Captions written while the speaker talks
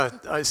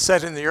I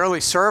said in the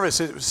early service,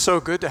 it was so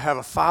good to have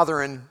a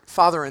father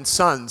and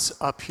sons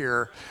up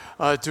here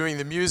doing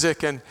the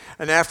music. And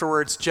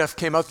afterwards, Jeff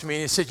came up to me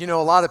and he said, a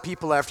lot of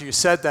people after you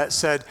said that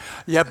said,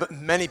 yeah, but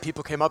many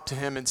people came up to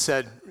him and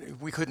said,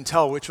 we couldn't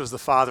tell which was the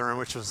father and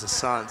which was the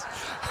sons.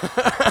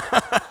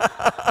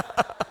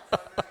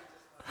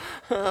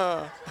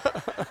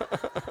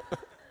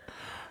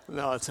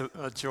 No, it's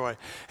a joy.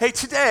 Hey,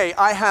 today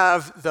I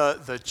have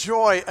the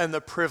joy and the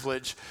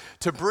privilege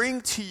to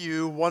bring to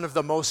you one of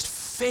the most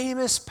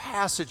famous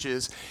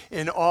passages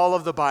in all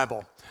of the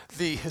Bible,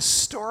 the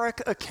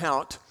historic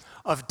account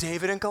of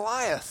David and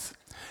Goliath.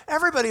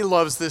 Everybody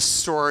loves this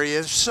story.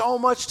 There's so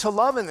much to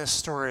love in this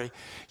story.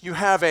 You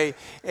have a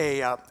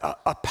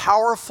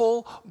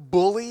powerful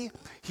bully.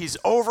 He's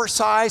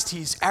oversized,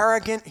 he's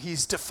arrogant,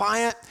 he's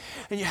defiant.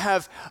 And you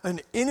have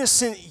an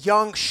innocent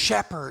young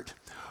shepherd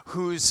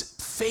who's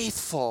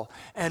faithful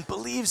and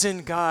believes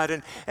in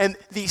God. And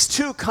these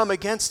two come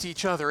against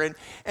each other.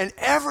 And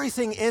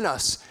everything in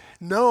us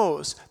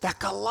knows that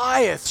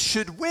Goliath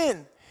should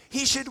win.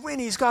 He should win.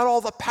 He's got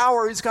all the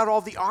power. He's got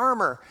all the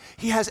armor.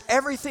 He has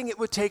everything it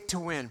would take to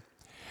win.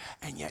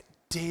 And yet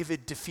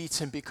David defeats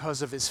him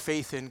because of his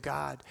faith in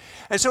God.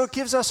 And so it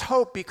gives us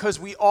hope because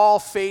we all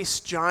face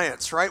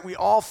giants, right? We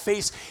all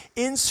face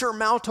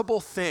insurmountable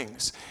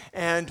things.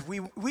 And we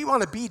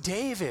want to be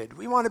David.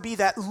 We want to be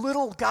that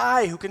little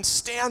guy who can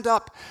stand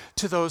up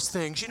to those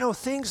things.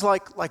 Things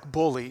like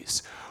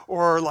bullies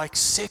or like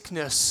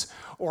sickness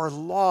or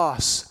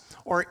loss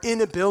or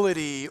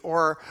inability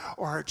or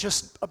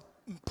just a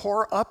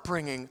poor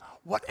upbringing.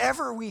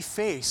 Whatever we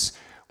face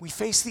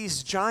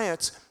these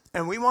giants.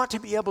 And we want to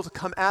be able to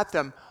come at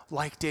them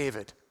like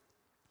David,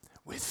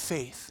 with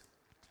faith.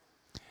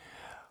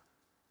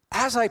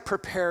 As I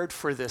prepared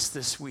for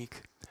this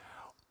week,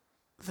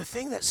 the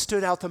thing that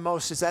stood out the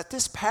most is that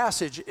this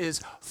passage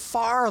is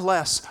far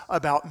less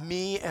about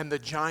me and the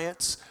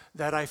giants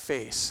that I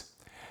face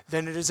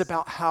than it is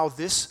about how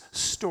this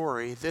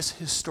story, this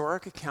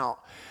historic account,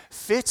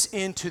 fits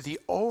into the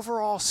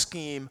overall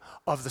scheme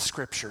of the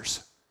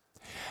Scriptures.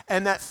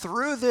 And that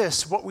through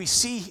this, what we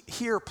see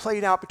here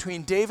played out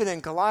between David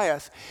and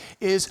Goliath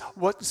is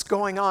what's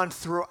going on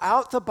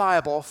throughout the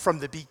Bible from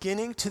the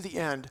beginning to the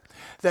end,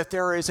 that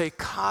there is a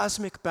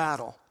cosmic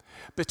battle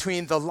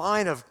between the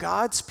line of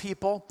God's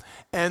people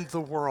and the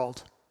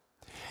world.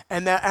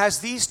 And that as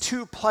these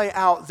two play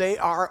out, they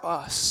are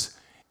us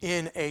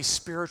in a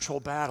spiritual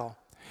battle.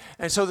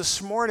 And so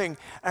this morning,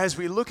 as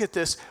we look at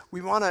this, we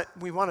want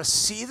to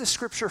see the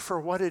Scripture for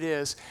what it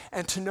is,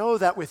 and to know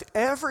that with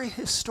every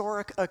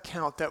historic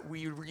account that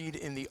we read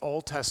in the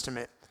Old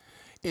Testament,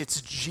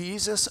 it's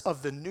Jesus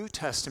of the New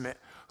Testament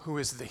who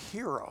is the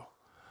hero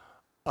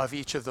of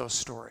each of those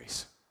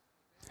stories.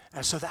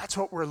 And so that's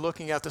what we're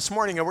looking at this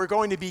morning. And we're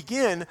going to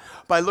begin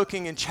by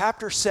looking in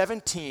chapter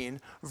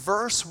 17,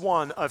 verse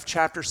 1 of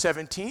chapter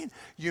 17.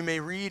 You may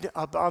read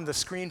up on the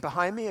screen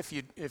behind me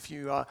if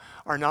you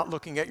are not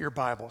looking at your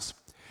Bibles.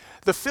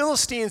 The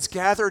Philistines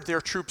gathered their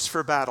troops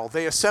for battle.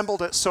 They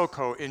assembled at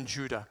Soko in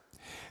Judah.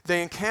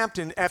 They encamped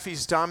in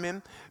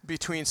Ephes-Dammim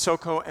between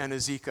Soko and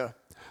Azekah.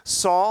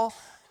 Saul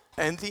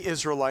and the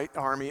Israelite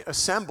army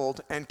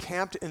assembled and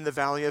camped in the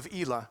valley of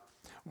Elah,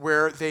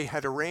 where they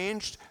had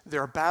arranged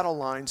their battle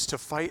lines to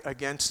fight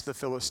against the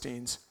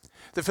Philistines.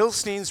 The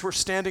Philistines were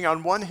standing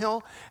on one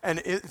hill and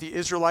the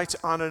Israelites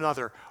on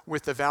another,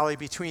 with the valley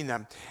between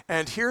them.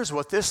 And here's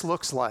what this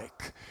looks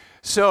like.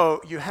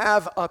 So you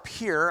have up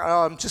here,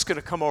 I'm just going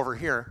to come over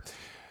here.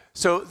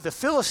 So the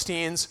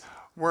Philistines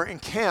were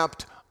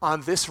encamped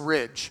on this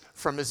ridge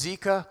from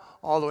Azekah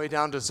all the way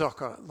down to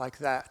Soko, like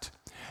that.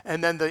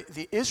 And then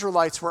the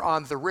Israelites were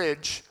on the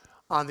ridge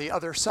on the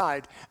other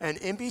side. And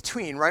in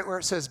between, right where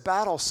it says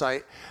battle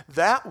site,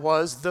 that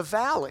was the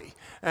valley.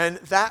 And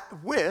that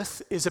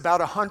width is about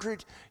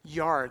 100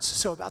 yards,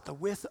 so about the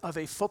width of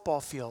a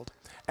football field.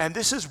 And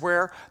this is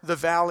where the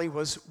valley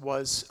was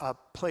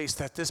placed,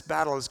 that this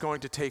battle is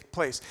going to take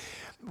place.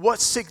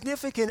 What's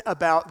significant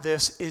about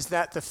this is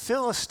that the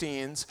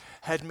Philistines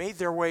had made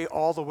their way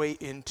all the way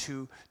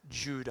into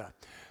Judah.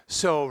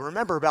 So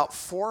remember, about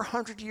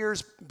 400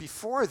 years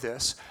before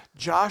this,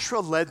 Joshua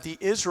led the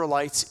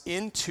Israelites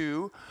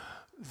into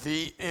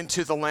the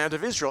land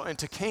of Israel,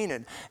 into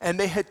Canaan. And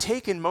they had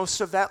taken most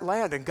of that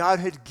land, and God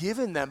had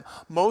given them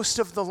most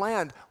of the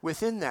land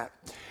within that.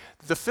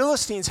 The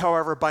Philistines,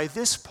 however, by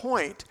this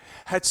point,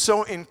 had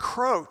so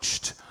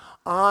encroached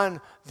on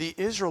the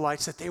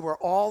Israelites that they were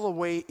all the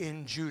way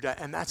in Judah,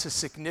 and that's a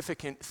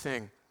significant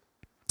thing.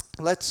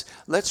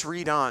 Let's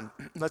read on.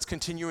 Let's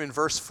continue in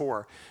verse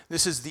 4.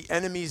 This is the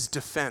enemy's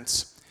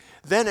defense.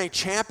 Then a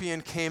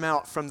champion came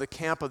out from the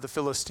camp of the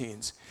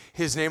Philistines.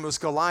 His name was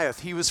Goliath.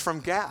 He was from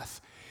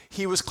Gath.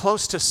 He was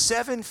close to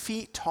 7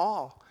 feet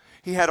tall.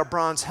 He had a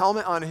bronze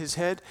helmet on his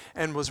head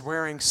and was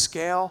wearing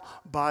scale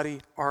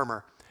body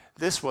armor.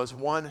 This was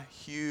one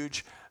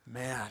huge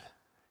man.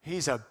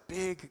 He's a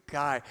big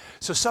guy.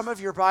 So some of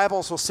your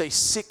Bibles will say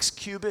 6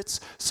 cubits.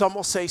 Some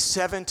will say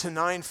 7 to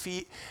 9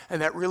 feet.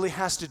 And that really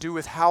has to do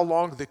with how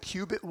long the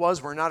cubit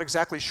was. We're not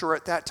exactly sure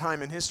at that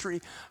time in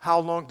history how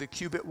long the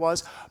cubit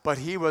was, but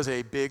he was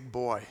a big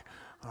boy.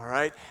 All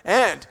right.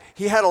 And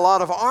he had a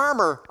lot of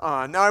armor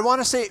on. Now I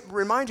want to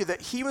remind you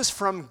that he was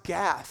from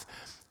Gath.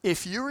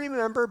 If you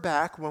remember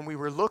back when we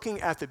were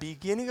looking at the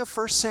beginning of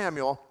 1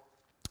 Samuel,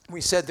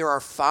 we said there are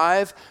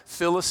 5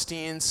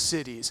 Philistine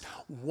cities.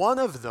 One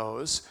of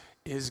those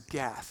is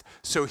Gath.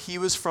 So he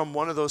was from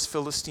one of those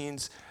Philistine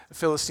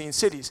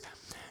cities.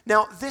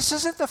 Now, this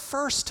isn't the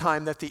first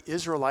time that the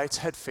Israelites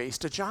had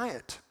faced a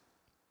giant.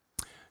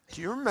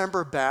 Do you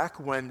remember back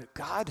when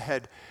God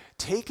had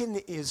taken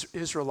the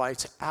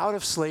Israelites out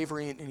of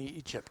slavery in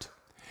Egypt?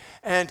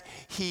 And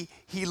he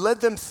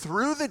led them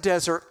through the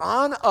desert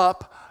on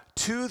up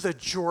to the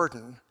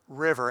Jordan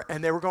River,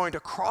 and they were going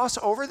to cross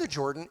over the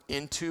Jordan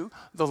into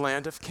the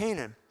land of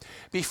Canaan.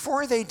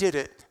 Before they did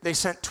it, they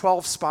sent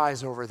 12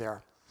 spies over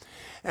there.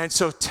 And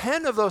so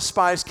 10 of those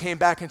spies came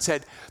back and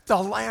said, the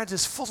land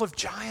is full of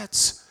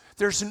giants.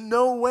 There's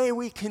no way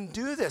we can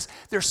do this.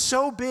 They're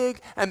so big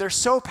and they're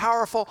so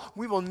powerful,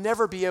 we will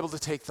never be able to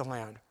take the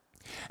land.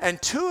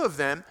 And 2 of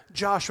them,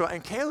 Joshua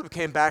and Caleb,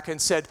 came back and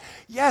said,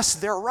 yes,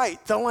 they're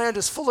right. The land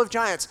is full of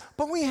giants,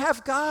 but we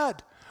have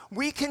God.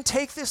 We can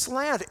take this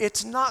land.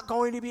 It's not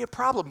going to be a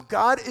problem.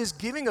 God is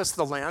giving us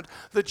the land.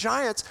 The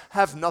giants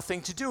have nothing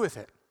to do with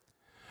it.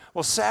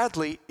 Well,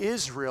 sadly,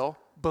 Israel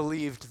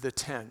believed the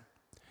 10.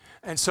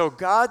 And so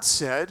God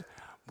said,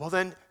 well,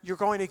 then you're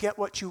going to get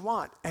what you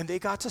want. And they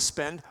got to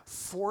spend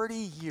 40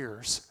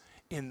 years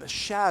in the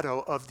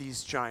shadow of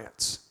these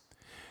giants.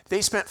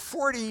 They spent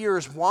 40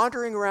 years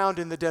wandering around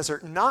in the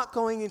desert, not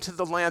going into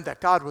the land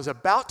that God was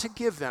about to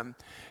give them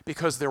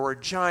because there were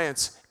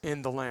giants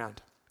in the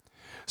land.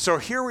 So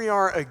here we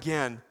are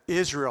again,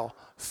 Israel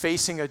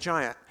facing a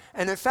giant.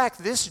 And in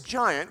fact, this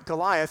giant,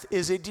 Goliath,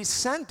 is a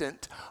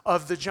descendant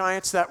of the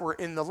giants that were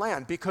in the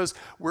land, because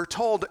we're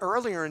told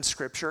earlier in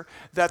Scripture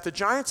that the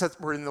giants that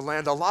were in the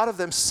land, a lot of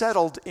them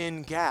settled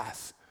in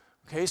Gath.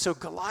 Okay, so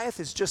Goliath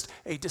is just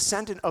a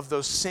descendant of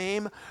those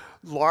same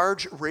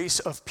large race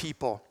of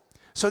people.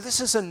 So this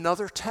is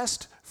another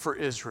test for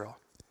Israel.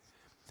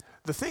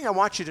 The thing I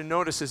want you to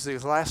notice is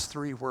these last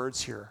 3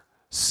 words here: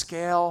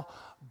 scale,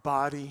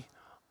 body,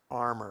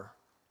 armor.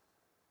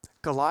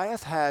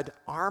 Goliath had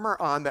armor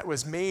on that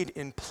was made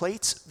in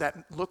plates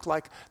that looked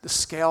like the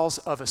scales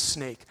of a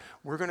snake.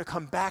 We're going to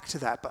come back to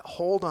that, but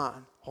hold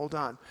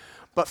on.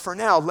 But for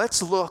now,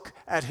 let's look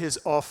at his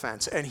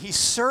offense. And he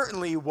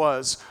certainly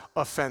was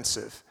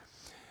offensive.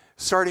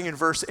 Starting in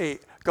verse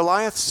 8,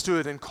 Goliath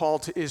stood and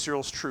called to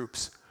Israel's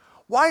troops,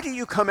 "Why do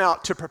you come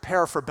out to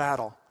prepare for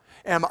battle?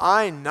 Am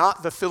I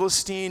not the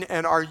Philistine,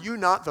 and are you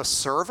not the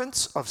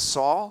servants of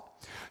Saul?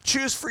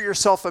 Choose for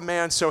yourself a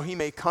man so he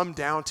may come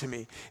down to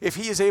me. If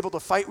he is able to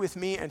fight with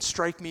me and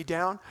strike me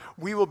down,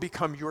 we will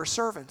become your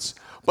servants.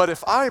 But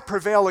if I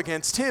prevail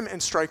against him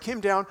and strike him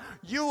down,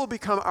 you will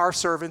become our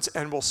servants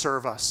and will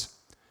serve us."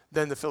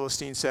 Then the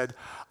Philistine said,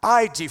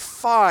 "I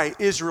defy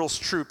Israel's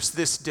troops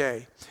this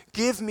day.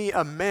 Give me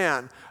a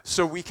man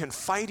so we can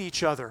fight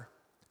each other."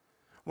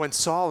 When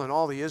Saul and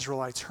all the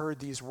Israelites heard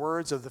these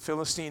words of the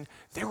Philistine,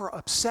 they were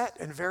upset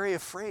and very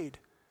afraid.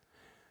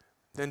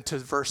 Then to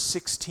verse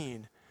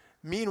 16,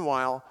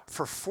 meanwhile,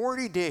 for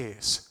 40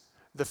 days,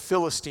 the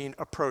Philistine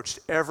approached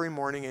every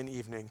morning and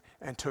evening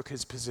and took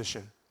his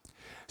position.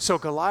 So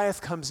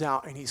Goliath comes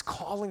out and he's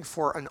calling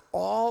for an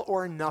all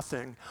or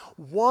nothing,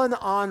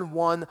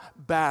 one-on-one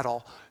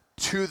battle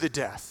to the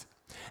death.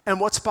 And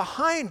what's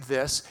behind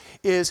this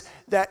is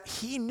that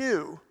he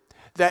knew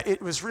that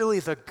it was really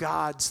the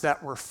gods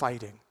that were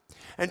fighting.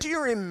 And do you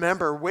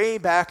remember way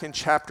back in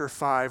chapter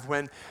 5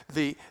 when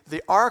the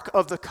Ark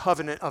of the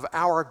Covenant of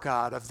our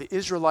God, of the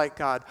Israelite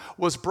God,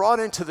 was brought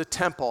into the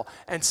temple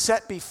and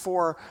set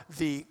before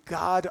the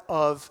God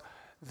of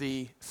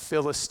the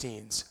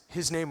Philistines?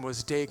 His name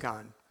was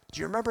Dagon. Do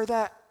you remember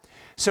that?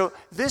 So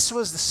this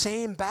was the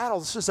same battle.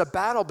 This was a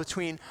battle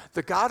between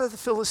the God of the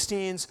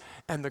Philistines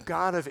and the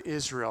God of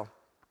Israel.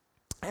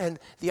 And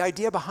the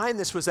idea behind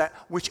this was that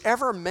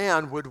whichever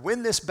man would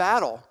win this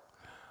battle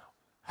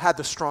had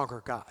the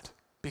stronger God,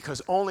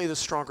 because only the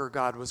stronger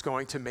God was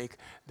going to make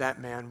that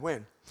man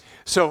win.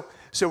 So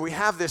we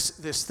have this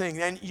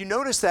thing. And you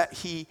notice that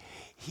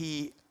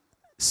he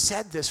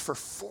said this for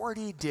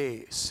 40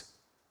 days.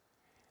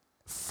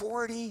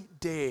 40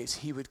 days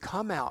he would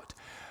come out,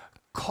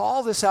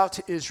 call this out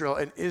to Israel,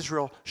 and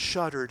Israel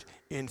shuddered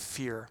in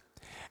fear.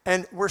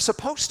 And we're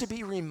supposed to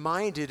be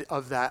reminded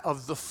of that,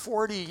 of the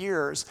 40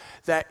 years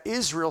that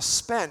Israel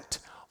spent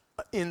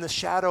in the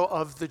shadow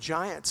of the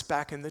giants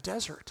back in the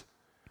desert.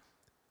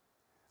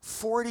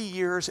 40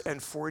 years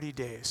and 40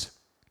 days.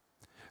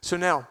 So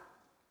now,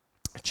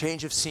 a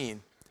change of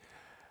scene.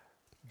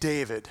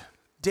 David,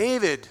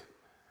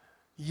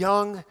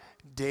 young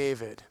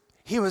David.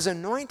 He was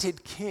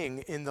anointed king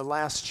in the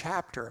last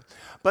chapter,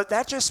 but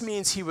that just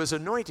means he was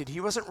anointed. He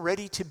wasn't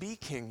ready to be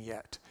king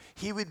yet.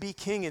 He would be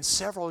king in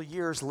several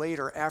years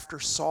later after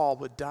Saul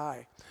would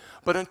die.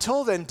 But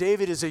until then,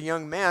 David is a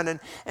young man,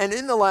 and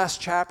in the last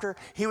chapter,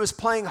 he was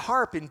playing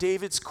harp in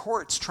David's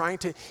courts,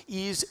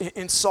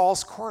 in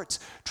Saul's courts,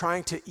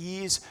 trying to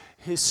ease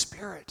his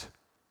spirit.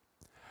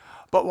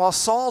 But while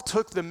Saul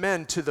took the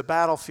men to the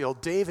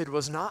battlefield, David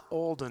was not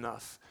old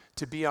enough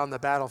to be on the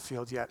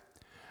battlefield yet.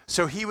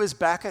 So he was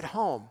back at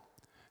home,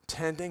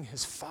 tending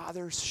his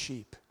father's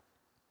sheep.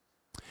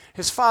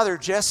 His father,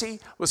 Jesse,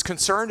 was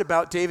concerned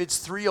about David's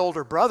 3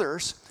 older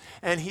brothers,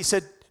 and he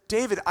said,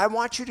 David, I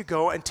want you to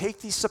go and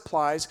take these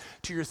supplies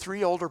to your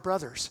 3 older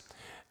brothers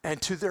and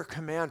to their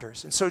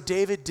commanders. And so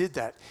David did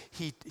that.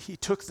 He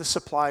took the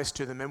supplies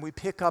to them, and we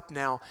pick up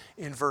now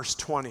in verse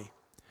 20.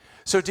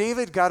 So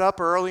David got up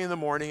early in the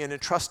morning and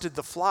entrusted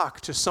the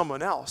flock to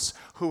someone else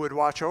who would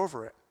watch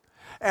over it.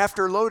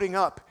 After loading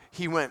up,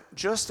 he went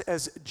just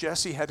as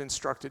Jesse had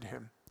instructed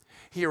him.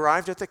 He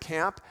arrived at the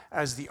camp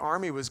as the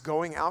army was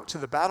going out to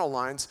the battle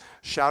lines,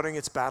 shouting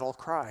its battle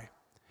cry.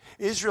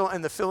 Israel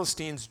and the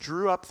Philistines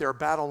drew up their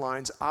battle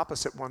lines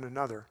opposite one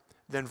another.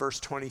 Then verse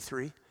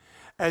 23,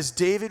 as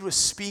David was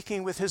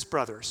speaking with his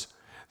brothers,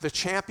 the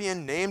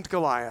champion named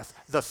Goliath,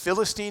 the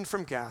Philistine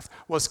from Gath,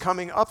 was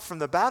coming up from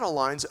the battle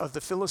lines of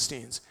the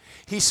Philistines.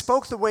 He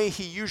spoke the way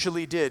he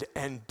usually did,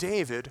 and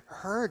David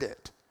heard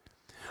it.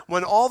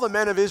 When all the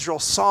men of Israel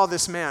saw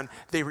this man,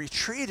 they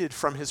retreated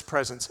from his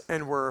presence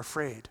and were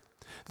afraid.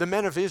 The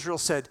men of Israel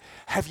said,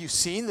 have you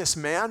seen this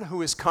man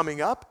who is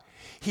coming up?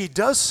 He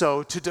does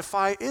so to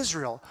defy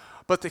Israel,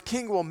 but the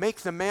king will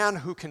make the man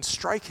who can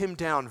strike him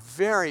down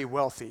very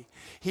wealthy.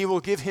 He will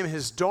give him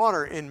his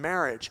daughter in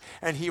marriage,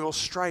 and he will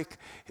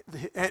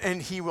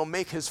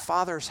make his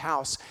father's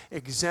house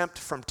exempt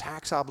from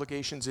tax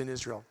obligations in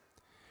Israel.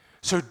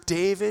 So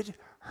David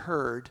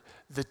heard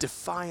the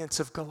defiance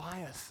of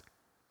Goliath.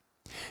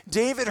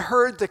 David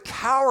heard the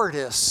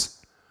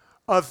cowardice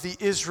of the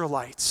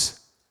Israelites.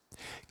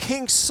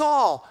 King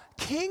Saul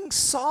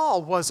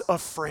was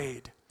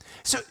afraid.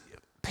 So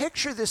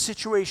picture this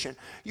situation.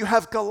 You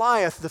have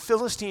Goliath, the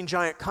Philistine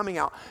giant, coming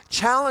out,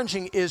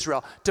 challenging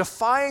Israel,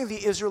 defying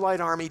the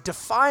Israelite army,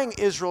 defying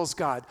Israel's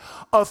God.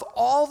 Of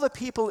all the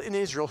people in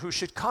Israel who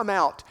should come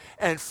out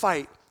and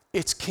fight,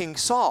 it's King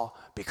Saul,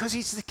 because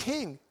he's the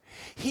king.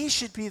 He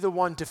should be the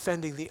one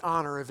defending the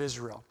honor of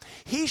Israel.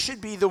 He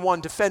should be the one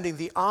defending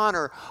the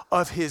honor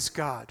of his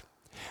God.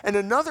 And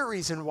another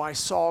reason why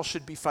Saul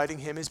should be fighting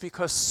him is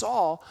because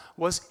Saul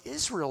was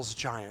Israel's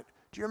giant.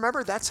 Do you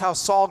remember? That's how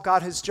Saul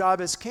got his job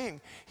as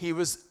king. He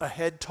was a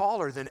head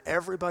taller than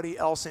everybody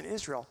else in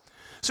Israel.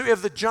 So we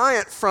have the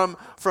giant from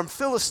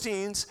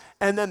Philistines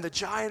and then the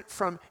giant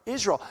from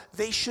Israel.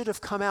 They should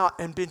have come out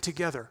and been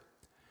together.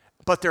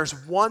 But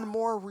there's one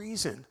more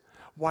reason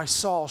why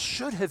Saul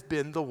should have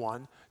been the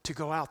one to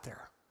go out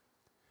there.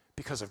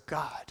 Because of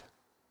God.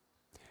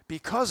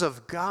 Because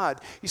of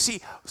God. You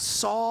see,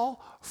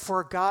 Saul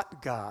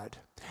forgot God.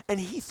 And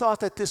he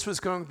thought that this was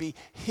going to be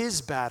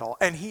his battle.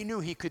 And he knew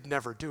he could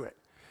never do it.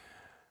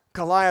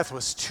 Goliath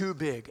was too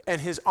big.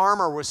 And his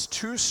armor was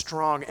too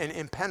strong and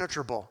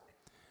impenetrable.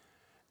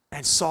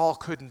 And Saul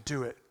couldn't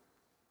do it.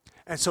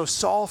 And so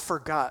Saul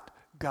forgot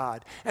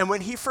God. And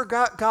when he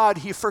forgot God,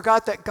 he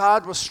forgot that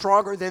God was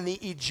stronger than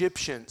the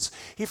Egyptians.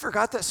 He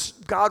forgot that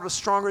God was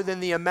stronger than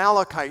the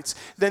Amalekites,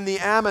 than the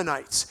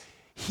Ammonites.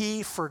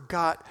 He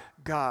forgot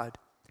God.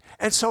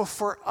 And so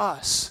for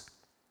us,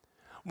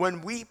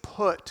 when we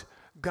put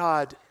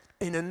God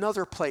in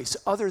another place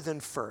other than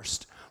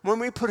first, when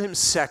we put him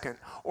second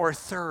or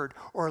third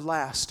or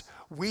last,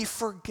 we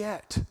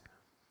forget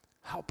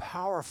how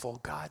powerful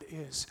God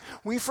is.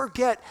 We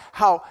forget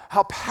how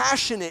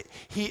passionate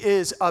he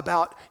is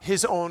about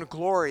his own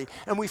glory.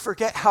 And we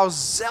forget how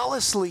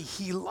zealously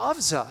he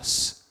loves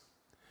us.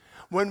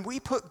 When we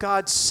put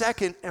God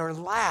second or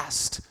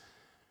last,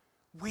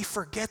 we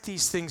forget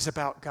these things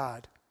about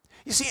God.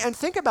 You see, and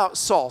think about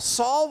Saul.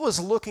 Saul was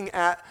looking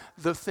at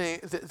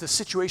the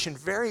situation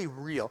very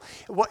real.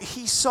 What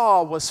he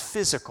saw was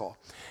physical.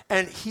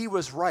 And he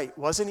was right,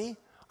 wasn't he?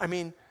 I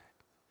mean,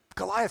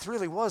 Goliath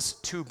really was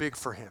too big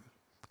for him.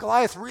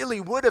 Goliath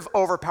really would have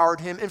overpowered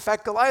him. In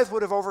fact, Goliath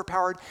would have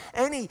overpowered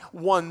any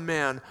one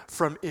man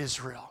from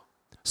Israel.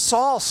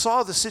 Saul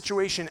saw the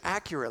situation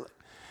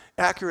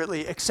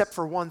accurately, except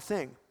for one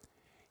thing.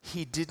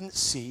 He didn't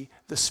see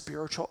the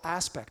spiritual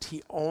aspect.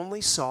 He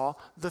only saw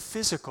the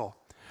physical.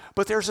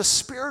 But there's a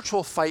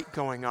spiritual fight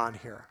going on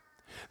here.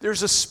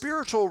 There's a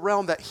spiritual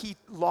realm that he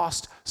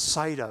lost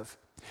sight of.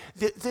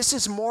 This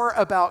is more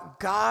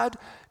about God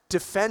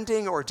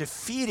defending or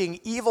defeating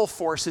evil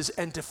forces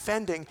and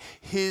defending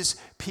his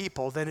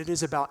people than it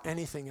is about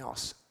anything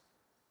else.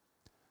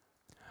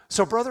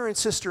 So, brother and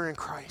sister in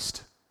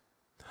Christ,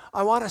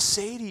 I want to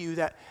say to you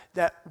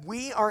that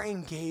we are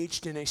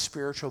engaged in a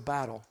spiritual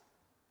battle.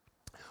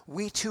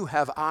 We too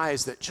have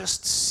eyes that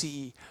just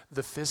see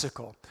the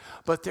physical.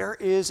 But there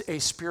is a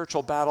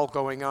spiritual battle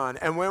going on.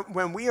 And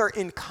when we are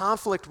in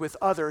conflict with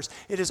others,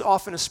 it is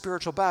often a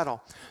spiritual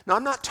battle. Now,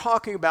 I'm not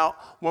talking about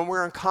when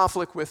we're in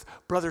conflict with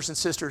brothers and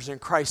sisters in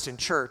Christ in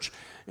church.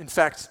 In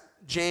fact,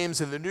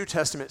 James in the New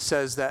Testament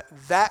says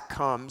that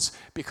comes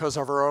because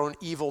of our own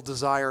evil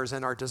desires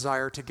and our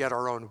desire to get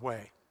our own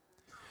way.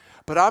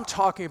 But I'm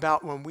talking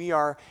about when we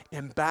are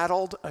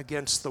embattled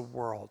against the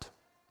world,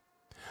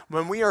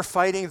 when we are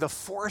fighting the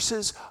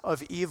forces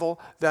of evil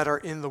that are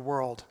in the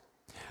world.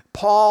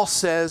 Paul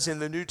says in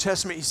the New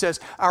Testament, he says,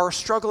 our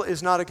struggle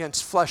is not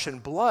against flesh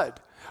and blood,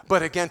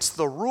 but against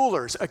the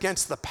rulers,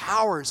 against the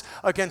powers,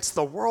 against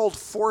the world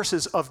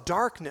forces of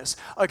darkness,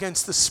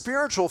 against the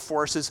spiritual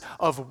forces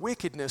of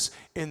wickedness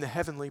in the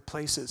heavenly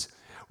places.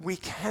 We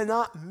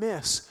cannot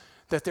miss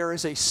that there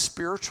is a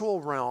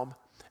spiritual realm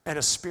and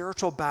a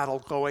spiritual battle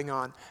going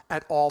on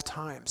at all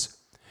times.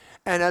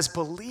 And as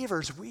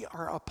believers, we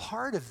are a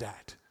part of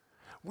that.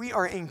 We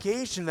are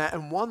engaged in that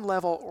in one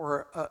level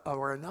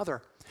or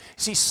another.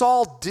 See,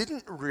 Saul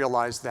didn't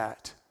realize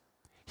that.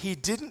 He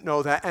didn't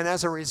know that, and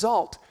as a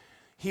result,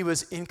 he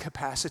was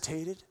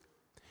incapacitated.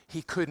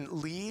 He couldn't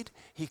lead.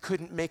 He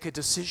couldn't make a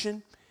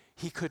decision.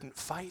 He couldn't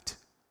fight.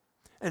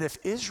 And if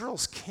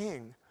Israel's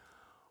king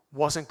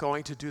wasn't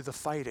going to do the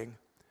fighting,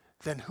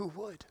 then who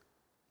would?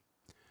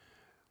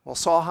 Well,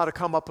 Saul had to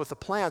come up with a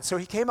plan. So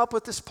he came up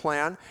with this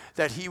plan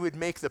that he would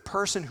make the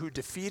person who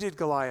defeated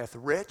Goliath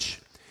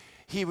rich.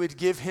 He would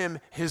give him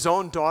his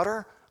own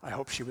daughter. I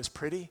hope she was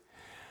pretty.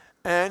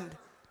 And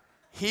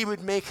he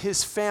would make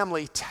his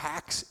family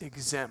tax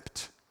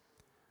exempt.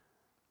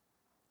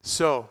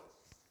 So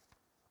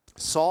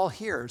Saul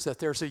hears that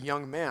there's a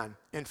young man,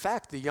 in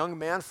fact, the young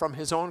man from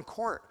his own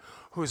court,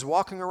 who's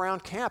walking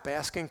around camp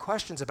asking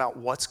questions about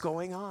what's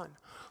going on,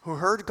 who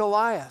heard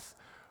Goliath,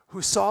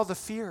 who saw the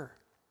fear.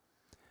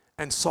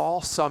 And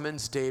Saul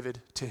summons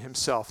David to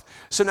himself.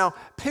 So now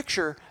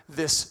picture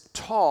this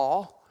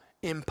tall,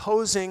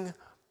 imposing,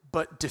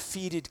 but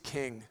defeated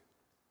king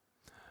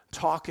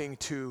talking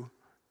to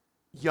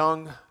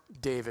young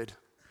David,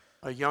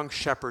 a young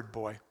shepherd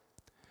boy.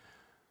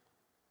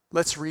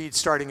 Let's read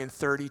starting in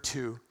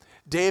 32.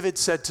 David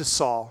said to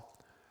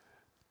Saul,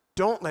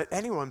 "Don't let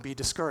anyone be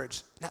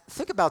discouraged." Now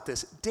think about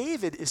this.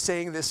 David is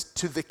saying this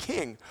to the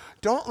king.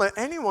 Don't let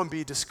anyone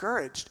be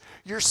discouraged.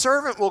 Your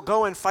servant will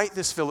go and fight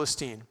this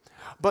Philistine.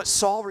 But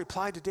Saul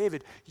replied to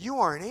David, "You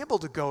aren't able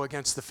to go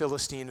against the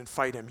Philistine and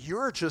fight him.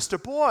 You're just a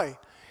boy.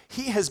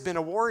 He has been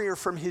a warrior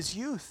from his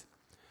youth."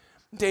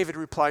 David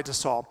replied to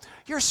Saul,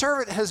 "Your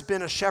servant has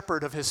been a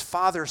shepherd of his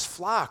father's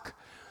flock.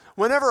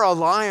 Whenever a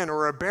lion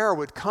or a bear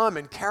would come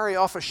and carry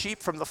off a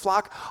sheep from the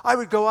flock, I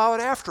would go out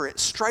after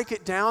it, strike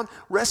it down,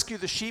 rescue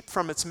the sheep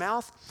from its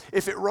mouth.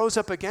 If it rose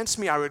up against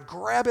me, I would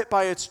grab it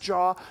by its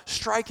jaw,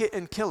 strike it,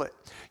 and kill it.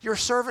 Your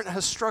servant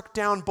has struck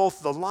down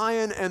both the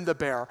lion and the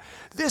bear.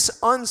 This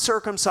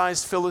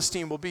uncircumcised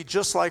Philistine will be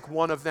just like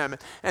one of them."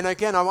 And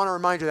again, I want to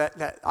remind you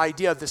that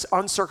idea of this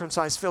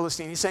uncircumcised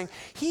Philistine. He's saying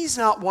he's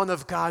not one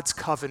of God's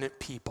covenant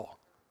people.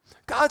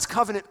 God's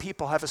covenant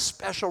people have a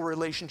special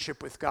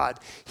relationship with God.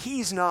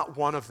 He's not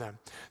one of them.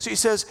 So he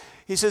says,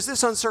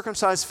 this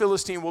uncircumcised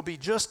Philistine will be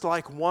just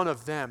like one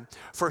of them,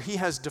 for he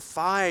has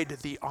defied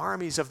the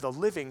armies of the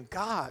living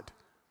God.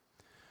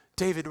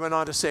 David went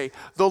on to say,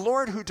 "The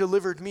Lord who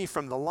delivered me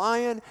from the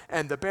lion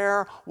and the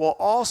bear will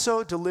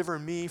also deliver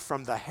me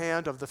from the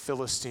hand of the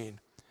Philistine."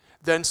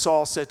 Then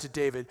Saul said to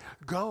David,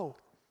 "Go,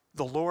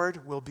 the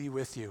Lord will be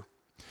with you."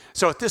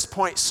 So at this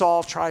point,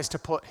 Saul tries to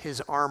put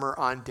his armor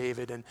on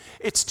David, and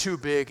it's too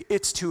big,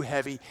 it's too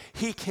heavy,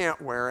 he can't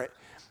wear it.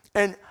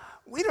 And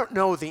we don't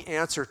know the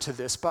answer to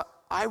this, but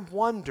I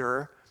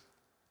wonder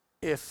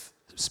if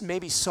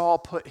maybe Saul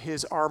put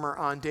his armor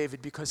on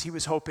David because he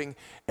was hoping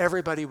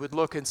everybody would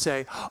look and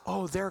say,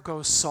 "Oh, there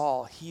goes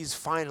Saul, he's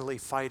finally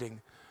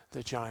fighting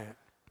the giant."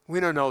 We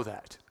don't know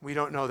that. We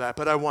don't know that,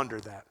 but I wonder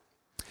that.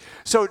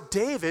 So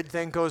David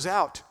then goes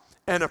out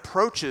and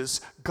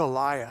approaches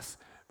Goliath.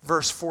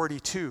 Verse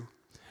 42,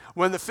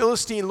 when the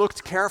Philistine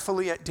looked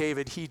carefully at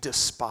David, he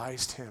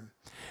despised him,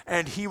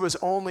 and he was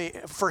only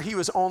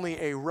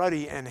a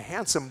ruddy and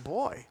handsome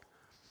boy.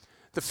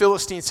 The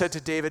Philistine said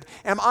to David,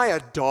 "Am I a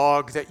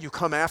dog that you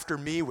come after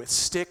me with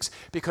sticks?"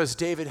 Because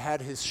David had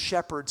his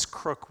shepherd's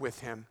crook with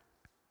him.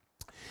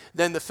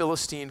 Then the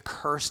Philistine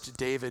cursed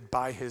David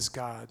by his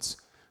gods.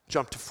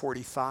 Jump to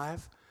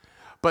 45.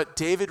 But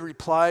David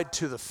replied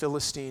to the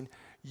Philistine,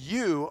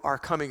 "You are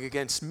coming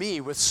against me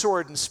with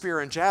sword and spear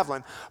and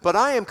javelin, but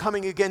I am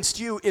coming against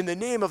you in the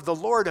name of the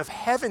Lord of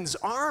heaven's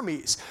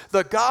armies,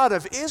 the God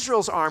of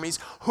Israel's armies,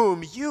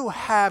 whom you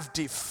have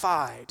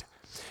defied.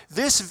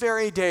 This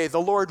very day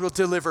the Lord will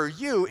deliver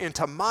you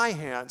into my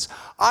hands.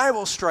 I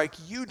will strike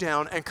you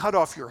down and cut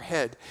off your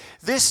head.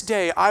 This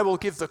day I will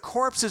give the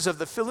corpses of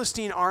the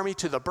Philistine army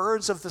to the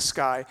birds of the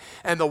sky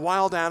and the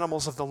wild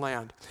animals of the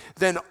land.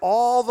 Then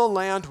all the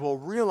land will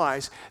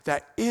realize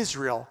that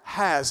Israel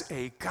has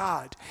a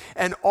God.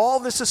 And all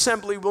this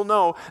assembly will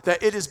know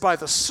that it is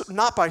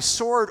not by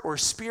sword or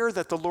spear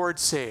that the Lord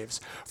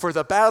saves. For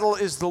the battle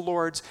is the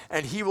Lord's,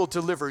 and he will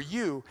deliver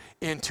you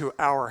into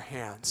our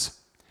hands."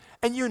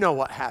 And you know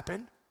what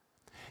happened.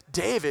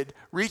 David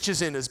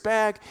reaches in his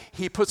bag,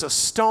 he puts a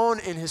stone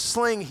in his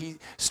sling, he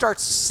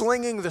starts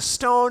slinging the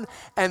stone,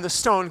 and the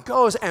stone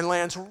goes and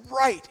lands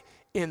right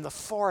in the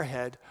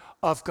forehead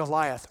of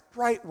Goliath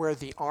right where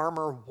the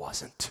armor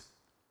wasn't.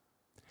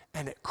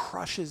 And it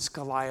crushes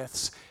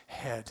Goliath's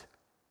head.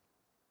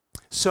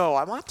 So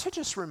I want to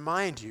just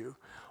remind you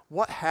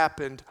what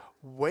happened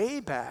way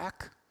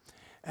back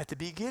at the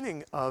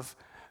beginning of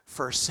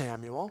 1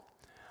 Samuel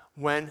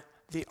when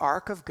the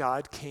ark of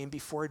God came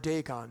before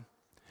Dagon.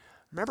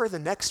 Remember the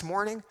next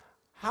morning,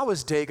 how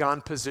was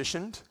Dagon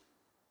positioned?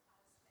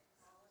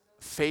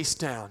 Face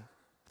down,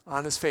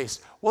 on his face.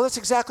 Well, that's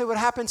exactly what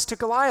happens to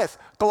Goliath.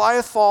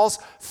 Goliath falls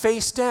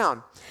face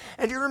down.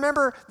 And you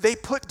remember they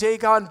put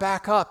Dagon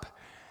back up.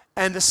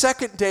 And the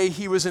second day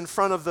he was in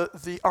front of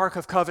the Ark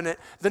of Covenant.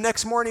 The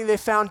next morning they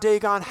found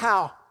Dagon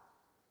how?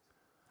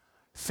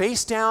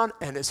 Face down,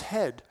 and his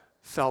head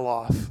fell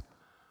off.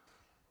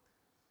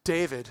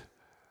 David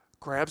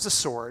grabs the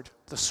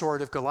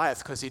sword of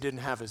Goliath, because he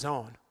didn't have his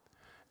own,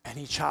 and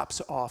he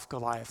chops off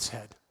Goliath's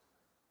head.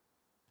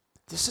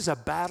 This is a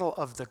battle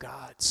of the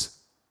gods.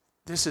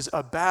 This is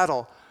a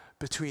battle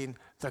between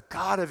the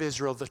God of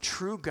Israel, the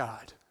true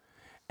God,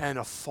 and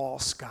a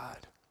false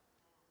god.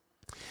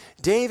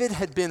 David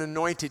had been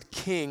anointed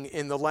king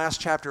in the last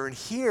chapter, and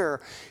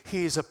here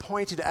he is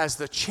appointed as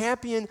the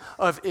champion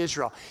of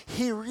Israel.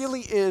 He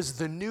really is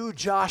the new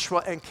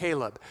Joshua and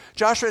Caleb.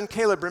 Joshua and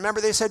Caleb,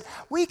 remember they said,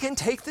 we can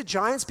take the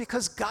giants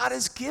because God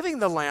is giving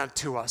the land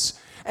to us.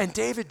 And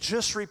David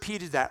just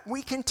repeated that.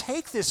 We can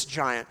take this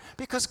giant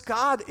because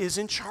God is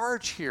in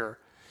charge here.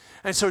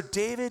 And so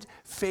David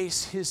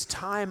faced his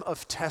time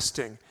of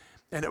testing,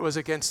 and it was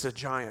against a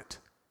giant.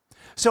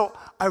 So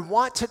I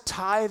want to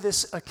tie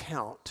this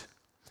account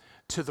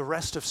to the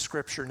rest of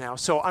Scripture now.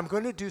 So I'm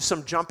going to do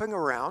some jumping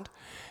around,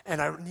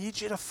 and I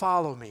need you to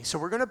follow me. So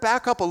we're going to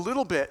back up a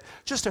little bit,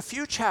 just a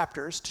few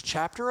chapters to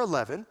chapter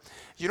 11.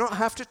 You don't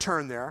have to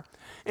turn there.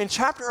 In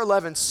chapter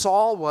 11,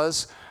 Saul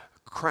was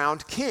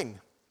crowned king,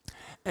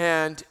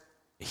 and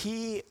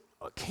he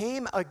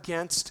came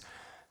against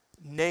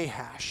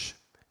Nahash.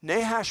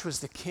 Nahash was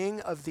the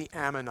king of the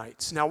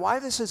Ammonites. Now, why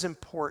this is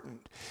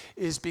important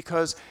is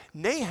because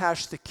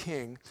Nahash the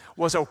king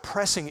was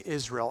oppressing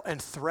Israel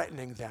and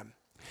threatening them.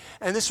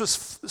 And this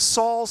was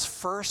Saul's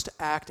first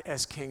act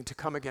as king, to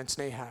come against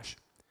Nahash.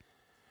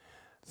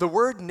 The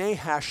word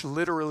Nahash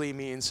literally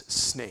means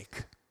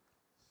snake.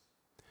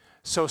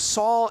 So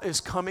Saul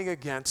is coming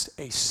against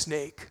a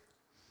snake,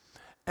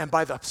 and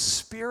by the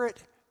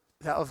Spirit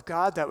of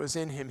God that was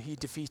in him, he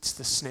defeats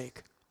the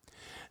snake.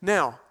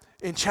 Now,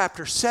 in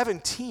chapter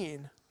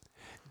 17,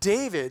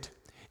 David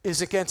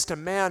is against a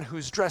man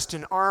who's dressed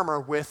in armor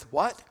with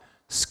what?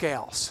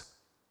 Scales.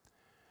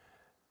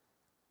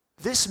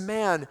 This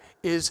man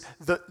is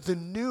the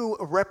new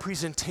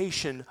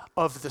representation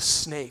of the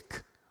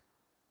snake.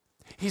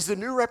 He's the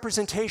new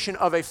representation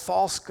of a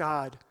false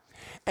god.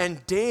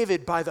 And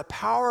David, by the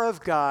power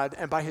of God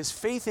and by his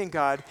faith in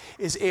God,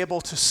 is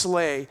able to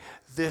slay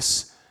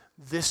this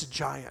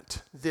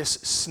giant, this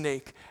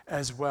snake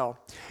as well.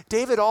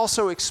 David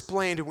also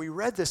explained, and we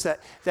read this,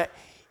 that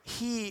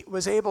he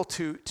was able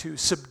to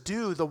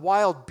subdue the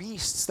wild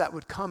beasts that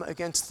would come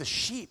against the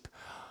sheep,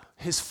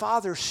 his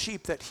father's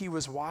sheep that he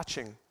was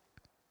watching.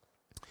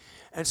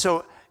 And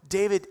so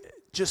David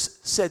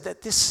just said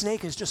that this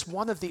snake is just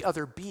one of the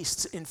other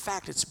beasts. In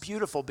fact, it's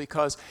beautiful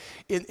because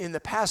in the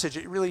passage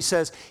it really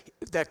says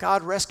that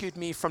God rescued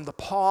me from the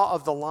paw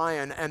of the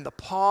lion and the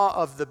paw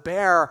of the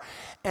bear.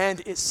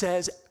 And it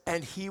says,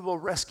 and he will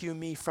rescue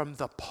me from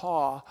the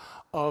paw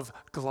of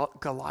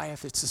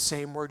Goliath. It's the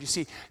same word. You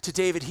see, to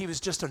David, he was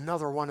just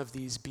another one of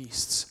these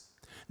beasts.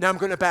 Now I'm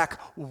going to back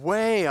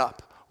way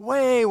up,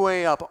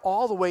 way up,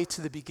 all the way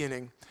to the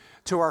beginning,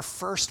 to our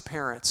first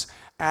parents,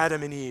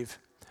 Adam and Eve.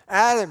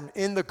 Adam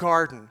in the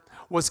garden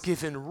was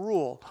given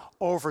rule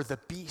over the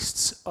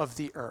beasts of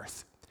the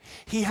earth.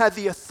 He had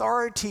the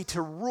authority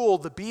to rule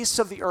the beasts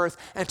of the earth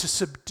and to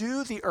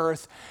subdue the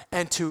earth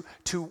and to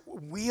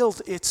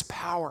wield its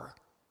power.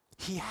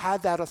 He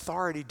had that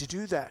authority to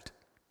do that.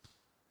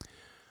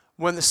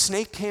 When the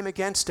snake came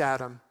against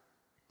Adam,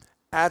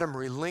 Adam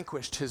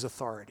relinquished his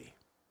authority.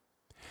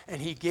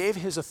 And he gave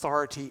his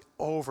authority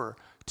over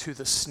to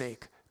the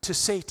snake, to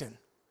Satan,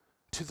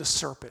 to the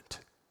serpent.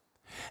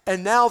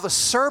 And now the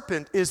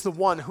serpent is the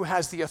one who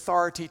has the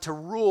authority to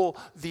rule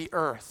the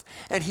earth.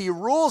 And he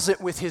rules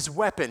it with his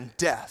weapon,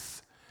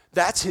 death.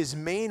 That's his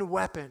main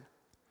weapon.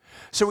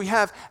 So we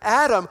have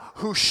Adam,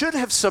 who should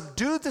have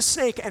subdued the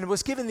snake and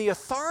was given the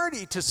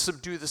authority to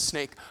subdue the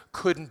snake,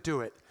 couldn't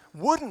do it,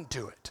 wouldn't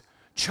do it,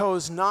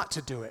 chose not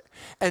to do it.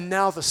 And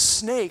now the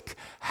snake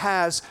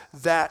has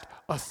that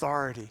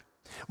authority.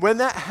 When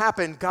that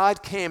happened,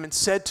 God came and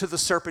said to the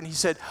serpent, he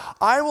said,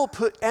 I will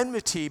put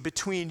enmity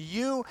between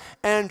you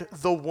and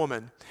the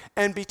woman,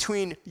 and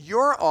between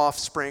your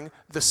offspring,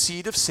 the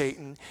seed of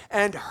Satan,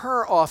 and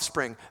her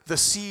offspring, the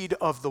seed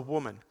of the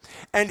woman.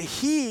 And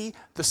he,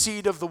 the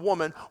seed of the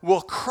woman,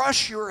 will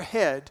crush your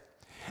head,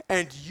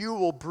 and you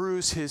will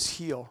bruise his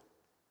heel.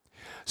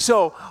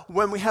 So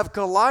when we have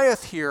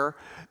Goliath here,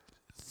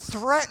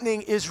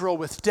 threatening Israel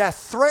with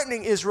death,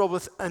 threatening Israel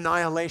with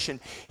annihilation,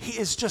 he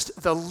is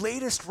just the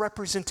latest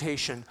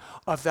representation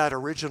of that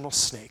original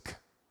snake.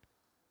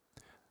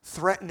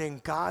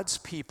 threatening God's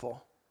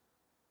people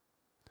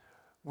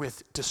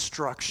with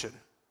destruction.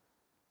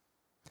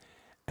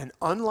 And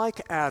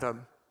unlike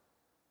Adam,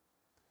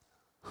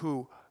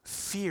 who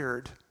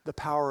feared the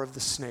power of the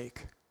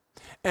snake,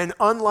 and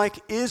unlike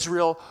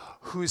Israel,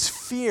 whose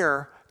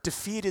fear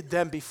defeated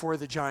them before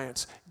the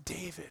giants,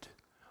 David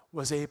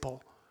was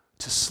able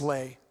to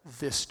slay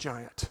this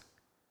giant.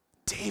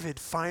 David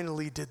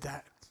finally did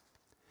that.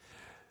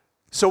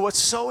 So what's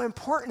so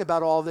important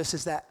about all this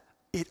is that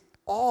it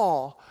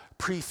all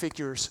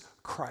prefigures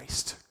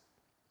Christ.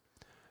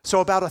 So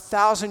about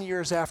 1,000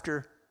 years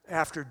after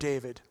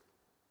David,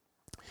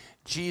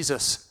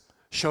 Jesus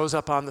shows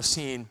up on the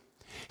scene.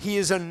 He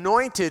is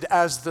anointed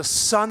as the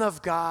Son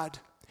of God.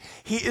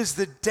 He is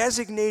the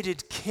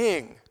designated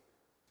king.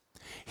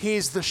 He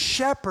is the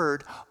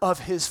shepherd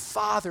of his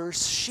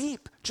father's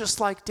sheep, just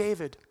like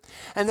David.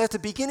 And at the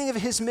beginning of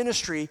his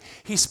ministry,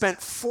 he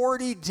spent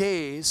 40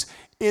 days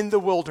in the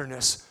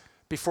wilderness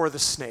before the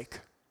snake,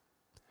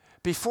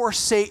 before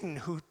Satan,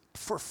 who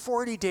for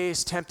 40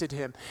 days tempted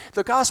him.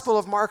 The Gospel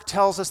of Mark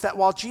tells us that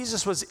while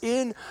Jesus was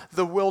in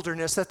the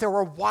wilderness, that there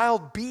were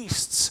wild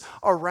beasts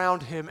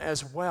around him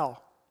as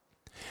well.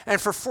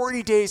 And for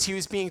 40 days, he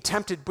was being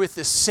tempted with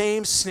the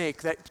same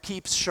snake that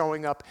keeps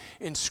showing up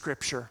in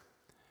Scripture.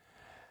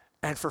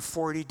 And for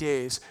 40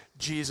 days,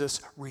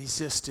 Jesus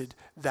resisted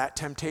that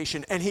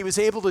temptation, and he was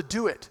able to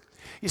do it.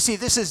 You see,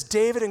 this is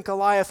David and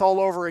Goliath all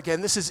over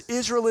again. This is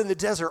Israel in the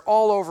desert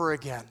all over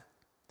again.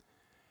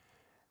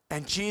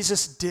 And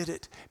Jesus did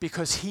it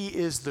because he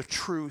is the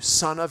true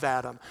son of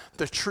Adam,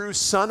 the true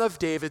son of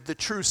David, the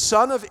true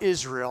son of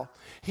Israel.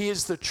 He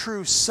is the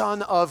true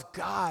son of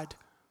God.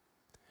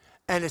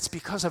 And it's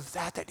because of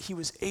that that he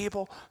was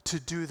able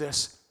to do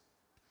this.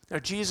 Now,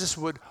 Jesus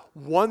would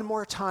one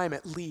more time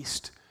at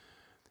least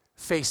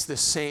face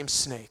this same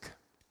snake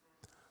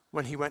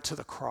when he went to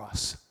the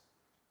cross.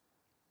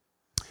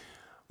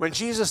 When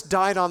Jesus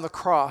died on the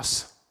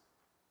cross,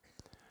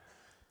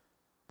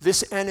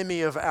 this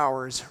enemy of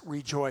ours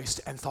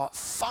rejoiced and thought,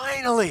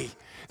 finally,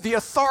 the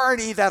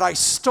authority that I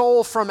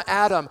stole from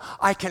Adam,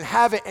 I can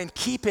have it and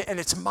keep it, and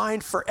it's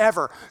mine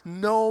forever.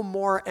 No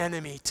more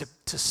enemy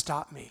to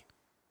stop me.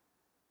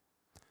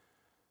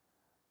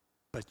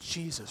 But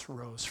Jesus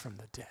rose from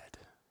the dead.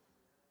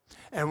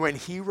 And when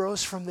he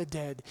rose from the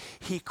dead,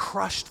 he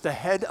crushed the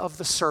head of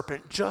the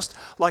serpent, just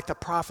like the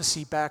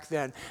prophecy back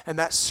then. And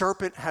that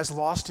serpent has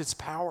lost its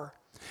power.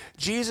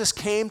 Jesus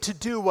came to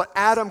do what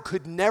Adam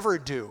could never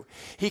do.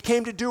 He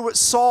came to do what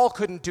Saul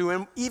couldn't do,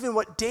 and even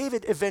what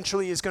David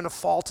eventually is going to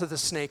fall to the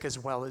snake as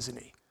well, isn't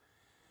he?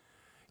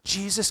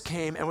 Jesus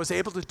came and was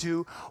able to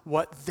do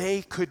what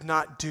they could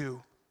not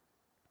do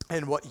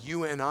and what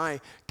you and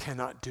I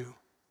cannot do.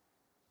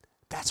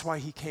 That's why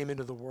he came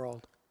into the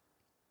world.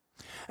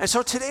 And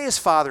so today is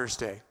Father's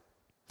Day.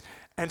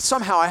 And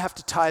somehow I have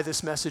to tie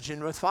this message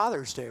in with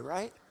Father's Day,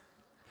 right?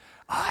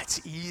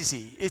 It's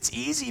easy. It's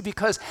easy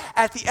because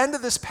at the end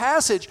of this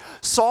passage,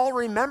 Saul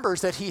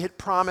remembers that he had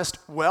promised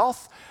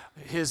wealth,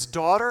 his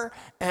daughter,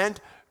 and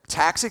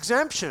tax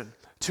exemption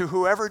to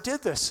whoever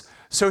did this.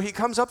 So he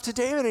comes up to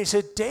David and he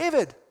said,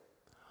 David,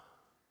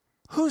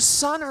 whose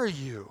son are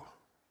you?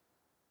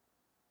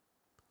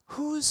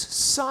 Whose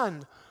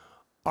son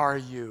are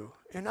you?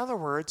 In other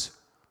words,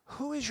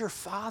 who is your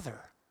father?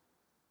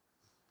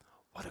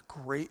 What a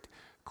great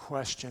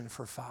question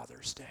for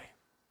Father's Day.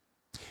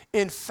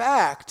 In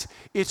fact,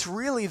 it's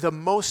really the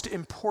most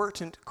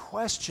important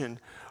question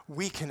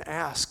we can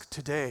ask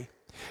today.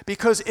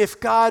 Because if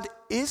God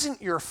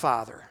isn't your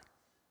father,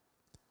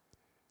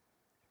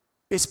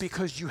 it's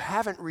because you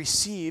haven't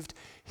received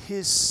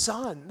his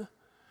son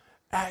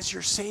as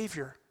your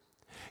Savior.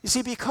 You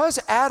see, because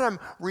Adam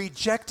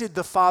rejected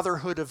the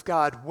fatherhood of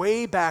God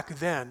way back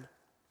then,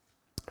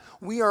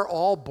 we are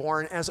all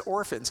born as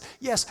orphans.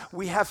 Yes,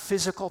 we have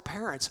physical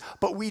parents,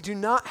 but we do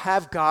not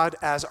have God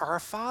as our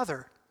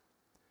father.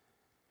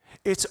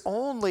 It's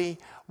only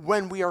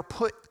when we are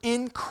put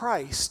in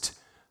Christ,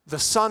 the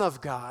Son of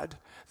God,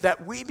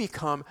 that we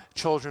become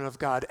children of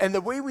God. And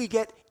the way we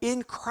get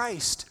in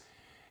Christ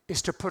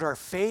is to put our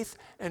faith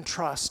and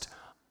trust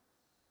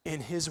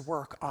in his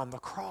work on the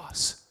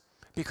cross,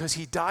 because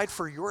he died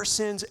for your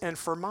sins and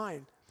for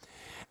mine.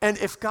 And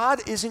if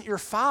God isn't your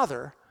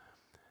father,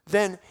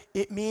 then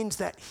it means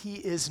that he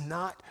is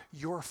not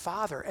your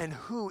father. And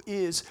who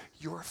is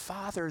your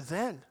father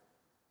then?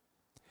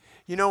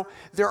 You know,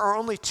 there are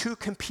only two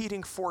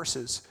competing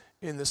forces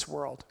in this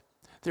world.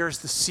 There's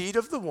the seed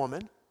of the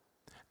woman,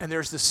 and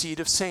there's the seed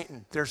of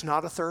Satan. There's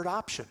not a third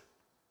option.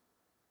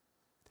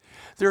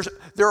 There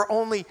are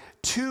only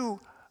two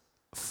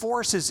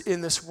forces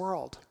in this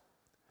world: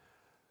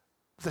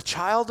 the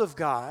child of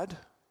God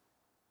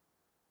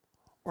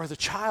or the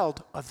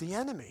child of the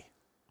enemy.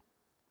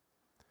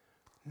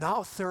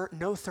 No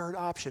third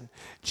option.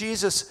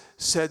 Jesus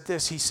said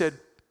this. He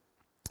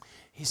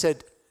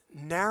said,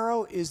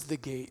 narrow is the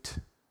gate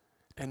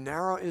and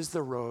narrow is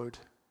the road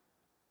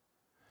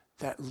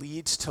that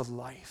leads to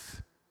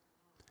life,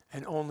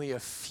 and only a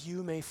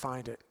few may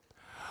find it.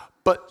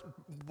 But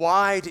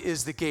wide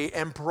is the gate,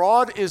 and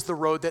broad is the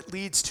road that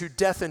leads to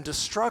death and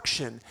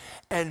destruction,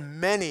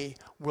 and many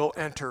will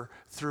enter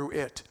through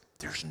it.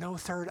 There's no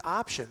third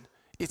option.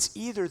 It's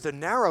either the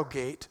narrow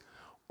gate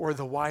or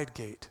the wide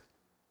gate.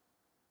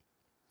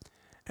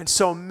 And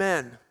so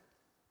men,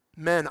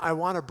 I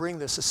want to bring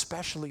this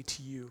especially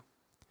to you.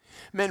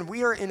 Men,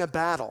 we are in a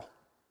battle.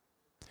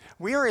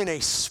 We are in a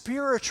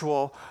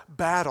spiritual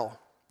battle.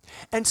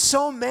 And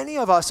so many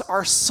of us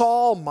are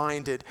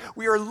Saul-minded.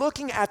 We are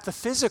looking at the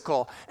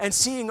physical and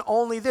seeing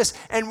only this.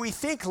 And we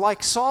think,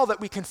 like Saul, that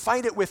we can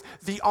fight it with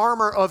the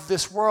armor of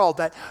this world,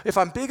 that if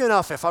I'm big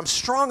enough, if I'm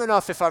strong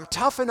enough, if I'm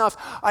tough enough,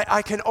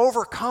 I can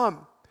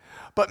overcome.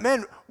 But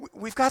men,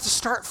 we've got to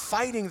start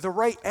fighting the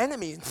right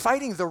enemy and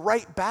fighting the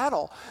right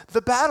battle.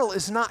 The battle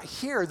is not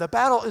here. The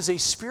battle is a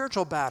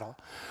spiritual battle.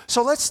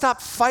 So let's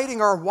stop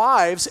fighting our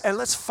wives and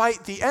let's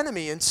fight the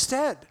enemy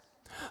instead.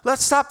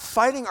 Let's stop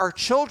fighting our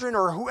children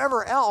or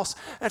whoever else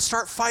and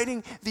start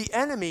fighting the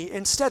enemy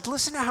instead.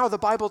 Listen to how the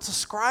Bible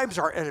describes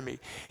our enemy.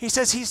 He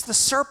says he's the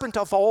serpent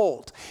of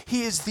old.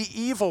 He is the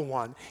evil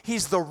one.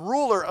 He's the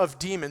ruler of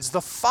demons,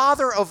 the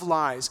father of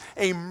lies,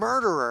 a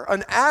murderer,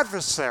 an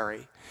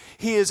adversary.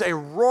 He is a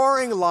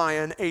roaring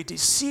lion, a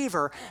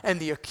deceiver, and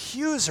the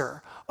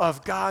accuser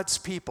of God's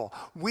people.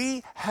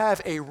 We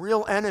have a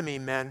real enemy,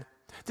 men.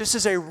 This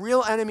is a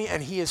real enemy,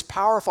 and he is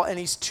powerful, and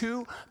he's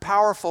too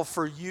powerful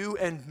for you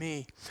and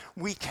me.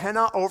 We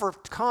cannot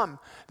overcome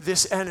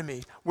this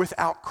enemy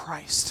without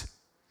Christ.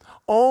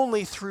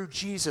 Only through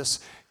Jesus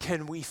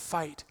can we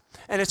fight.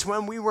 And it's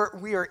when we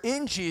are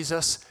in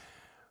Jesus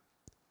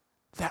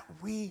that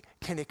we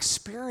can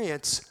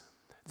experience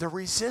the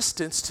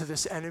resistance to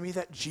this enemy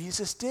that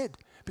Jesus did.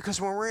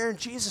 Because when we're in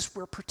Jesus,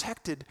 we're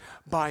protected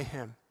by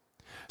him.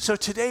 So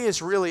today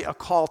is really a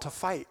call to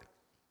fight.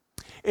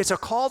 It's a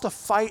call to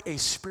fight a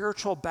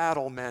spiritual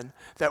battle, men,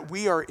 that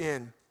we are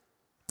in.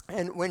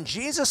 And when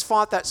Jesus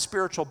fought that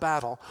spiritual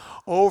battle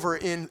over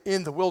in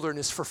the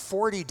wilderness for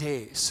 40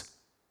 days,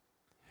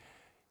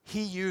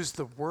 he used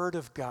the word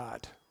of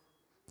God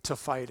to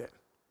fight it.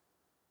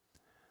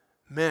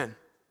 Men,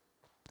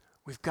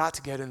 we've got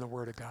to get in the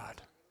word of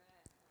God.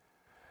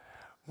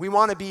 We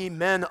want to be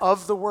men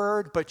of the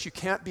word, but you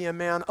can't be a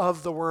man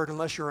of the word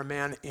unless you're a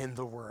man in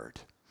the word.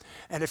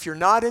 And if you're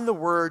not in the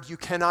word, you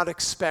cannot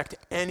expect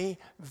any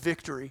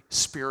victory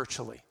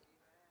spiritually.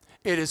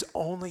 It is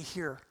only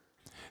here.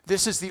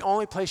 This is the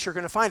only place you're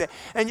going to find it.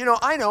 And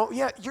I know,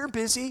 you're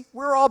busy.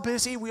 We're all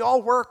busy. We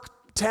all work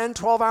 10,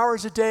 12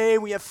 hours a day.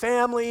 We have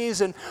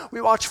families, and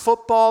we watch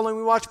football, and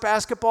we watch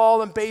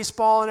basketball and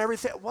baseball and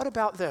everything. What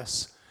about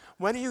this?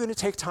 When are you going to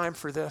take time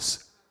for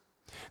this?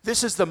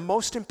 This is the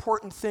most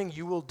important thing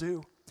you will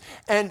do.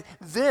 And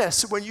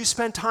this, when you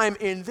spend time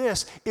in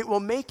this, it will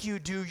make you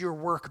do your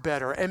work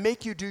better and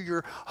make you do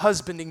your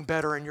husbanding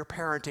better and your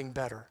parenting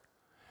better.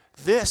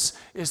 This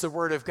is the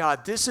word of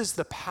God. This is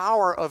the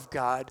power of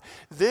God.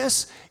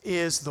 This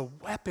is the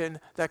weapon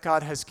that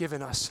God has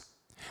given us.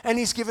 And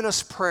he's given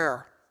us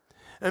prayer.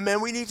 And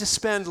man, we need to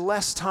spend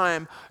less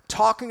time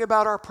talking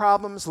about our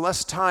problems,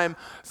 less time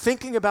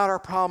thinking about our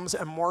problems,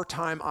 and more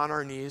time on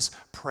our knees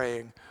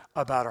praying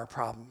about our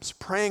problems,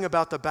 praying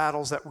about the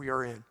battles that we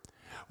are in.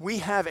 We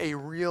have a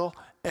real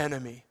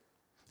enemy,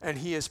 and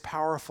he is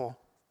powerful.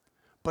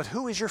 But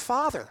who is your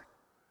father?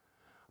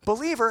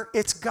 Believer,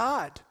 it's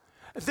God.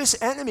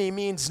 This enemy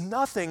means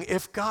nothing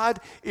if God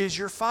is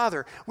your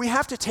father. We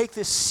have to take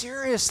this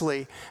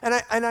seriously.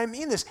 And I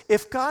mean this.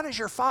 If God is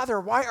your father,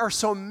 why are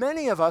so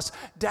many of us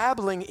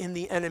dabbling in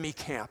the enemy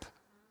camp?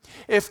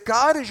 If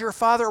God is your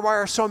father, why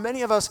are so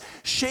many of us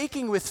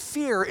shaking with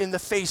fear in the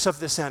face of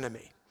this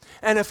enemy?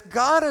 And if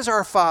God is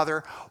our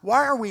father,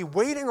 why are we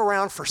waiting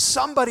around for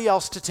somebody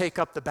else to take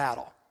up the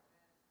battle?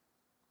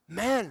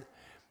 Men,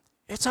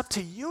 it's up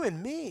to you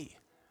and me.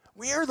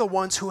 We are the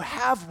ones who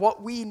have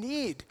what we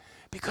need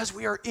because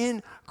we are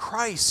in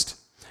Christ.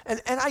 And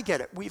I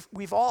get it.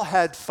 We've all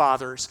had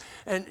fathers.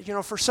 And,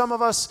 for some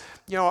of us,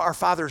 our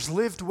fathers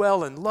lived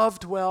well and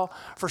loved well.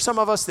 For some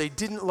of us, they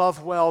didn't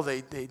love well.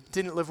 They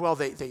didn't live well.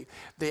 They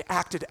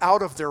acted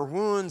out of their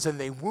wounds and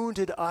they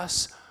wounded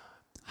us.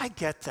 I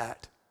get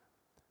that.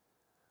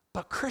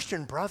 But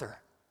Christian brother,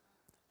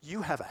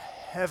 you have a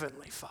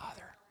heavenly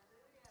Father.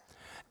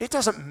 It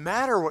doesn't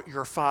matter what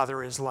your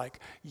father is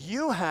like.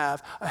 You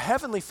have a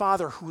heavenly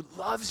Father who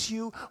loves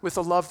you with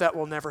a love that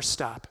will never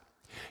stop.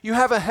 You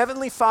have a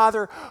heavenly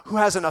Father who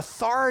has an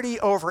authority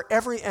over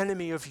every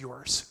enemy of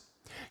yours.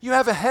 You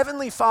have a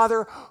heavenly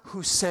Father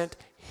who sent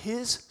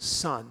his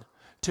Son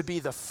to be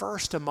the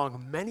first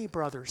among many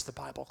brothers, the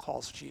Bible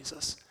calls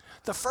Jesus.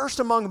 The first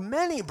among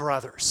many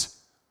brothers.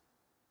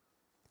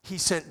 He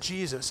sent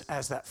Jesus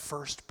as that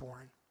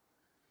firstborn.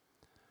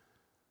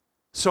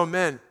 So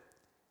men,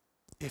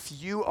 if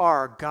you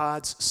are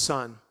God's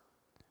son,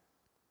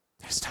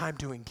 it's time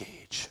to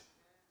engage.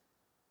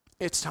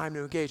 It's time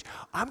to engage.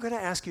 I'm going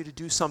to ask you to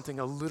do something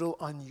a little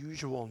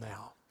unusual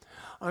now.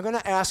 I'm going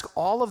to ask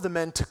all of the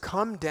men to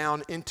come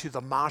down into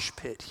the mosh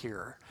pit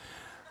here.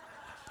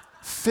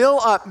 Fill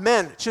up,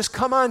 men, just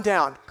come on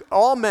down.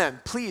 All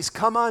men, please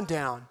come on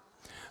down.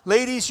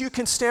 Ladies, you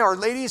can stand, or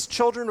ladies,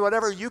 children,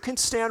 whatever, you can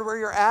stand where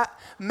you're at.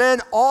 Men,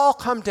 all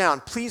come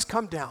down. Please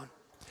come down.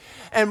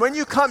 And when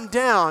you come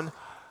down,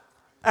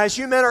 as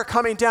you men are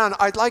coming down,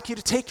 I'd like you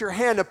to take your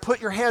hand and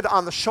put your hand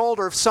on the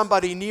shoulder of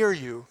somebody near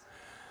you.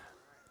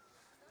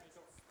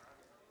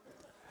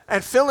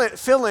 And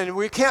fill in.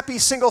 We can't be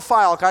single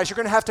file, guys. You're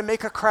going to have to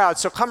make a crowd.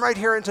 So come right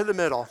here into the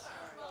middle.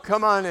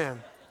 Come on in.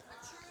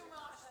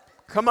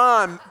 Come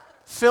on.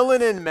 Fill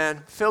it in,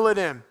 men. Fill it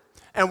in.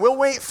 And we'll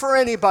wait for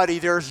anybody.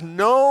 There's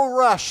no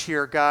rush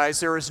here, guys.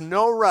 There is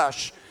no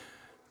rush.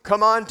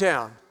 Come on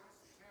down.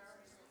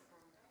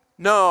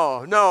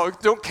 No,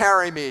 don't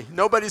carry me.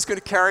 Nobody's going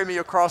to carry me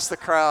across the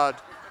crowd.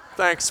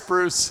 Thanks,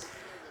 Bruce.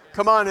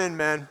 Come on in,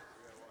 men.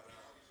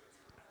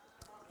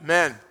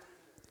 Men.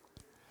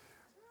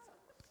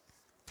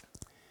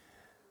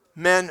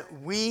 Men,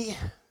 this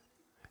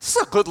is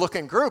a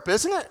good-looking group,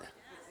 isn't it?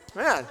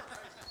 Man.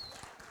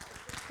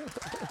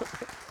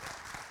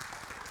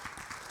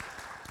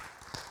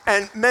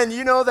 And men,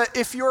 you know that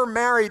if you're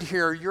married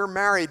here, you're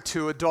married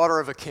to a daughter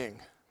of a king,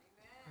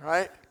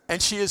 right?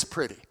 And she is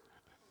pretty,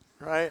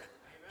 right?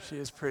 She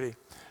is pretty.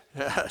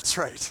 Yeah, that's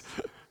right.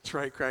 That's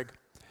right, Greg.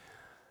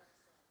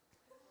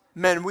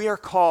 Men, we are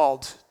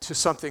called to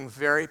something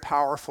very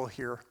powerful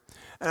here.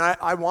 And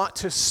I want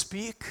to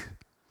speak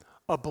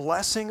a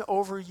blessing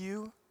over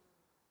you.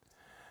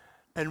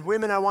 And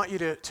women, I want you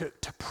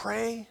to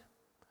pray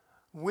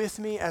with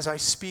me as I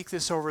speak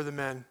this over the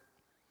men.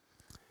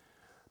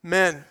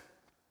 Men,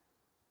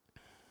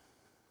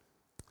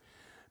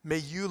 may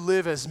you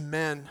live as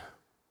men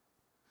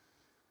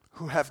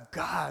who have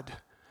God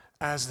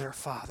as their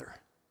Father.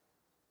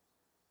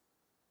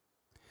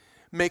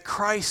 May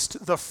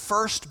Christ, the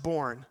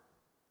firstborn,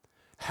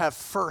 have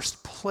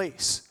first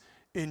place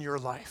in your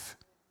life.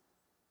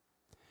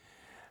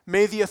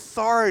 May the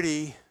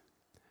authority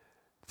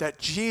that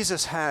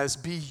Jesus has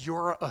be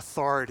your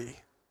authority.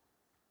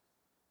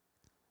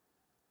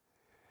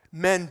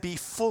 Men, be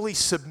fully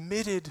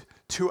submitted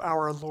to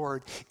our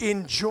Lord,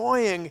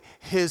 enjoying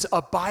his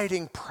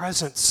abiding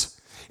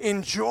presence,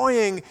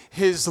 enjoying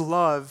his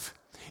love,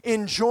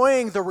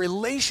 enjoying the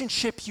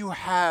relationship you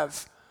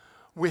have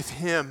with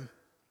him,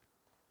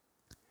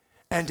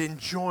 and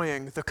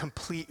enjoying the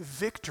complete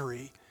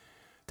victory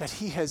that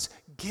he has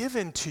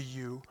given to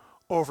you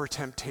over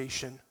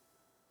temptation.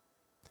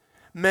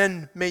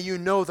 Men, may you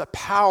know the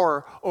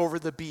power over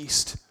the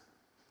beast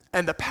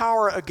and the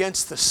power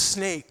against the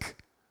snake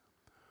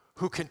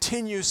who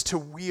continues to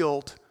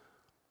wield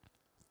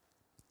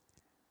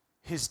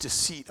his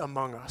deceit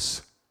among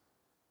us.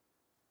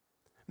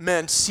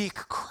 Men, seek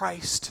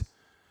Christ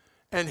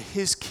and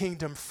his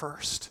kingdom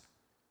first,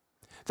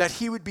 that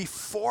he would be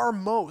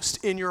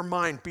foremost in your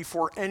mind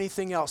before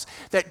anything else,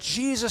 that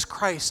Jesus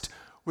Christ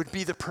would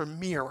be the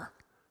premier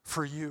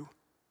for you.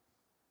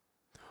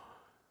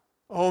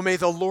 Oh, may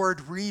the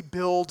Lord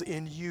rebuild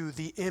in you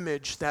the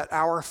image that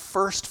our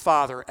first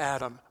father,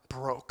 Adam,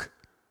 broke,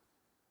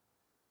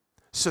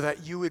 so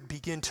that you would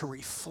begin to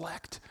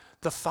reflect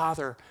the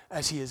Father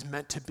as he is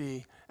meant to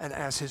be and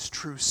as his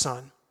true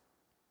son.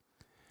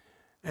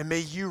 And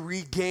may you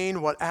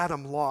regain what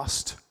Adam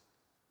lost.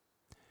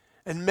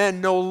 And men,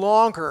 no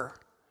longer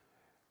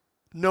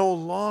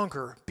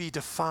be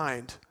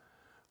defined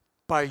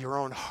by your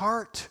own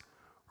heart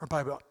or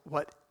by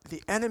what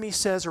the enemy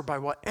says or by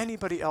what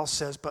anybody else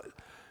says, but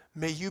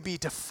may you be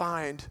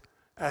defined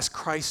as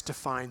Christ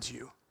defines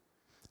you,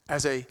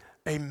 as a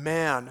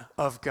man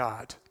of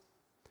God,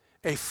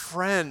 a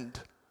friend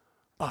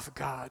of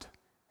God,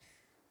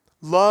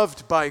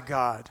 loved by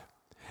God,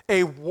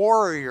 a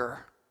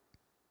warrior,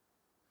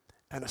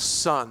 and a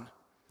son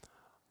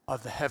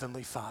of the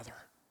Heavenly Father.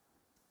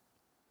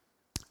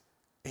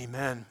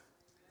 Amen.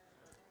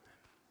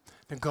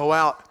 And go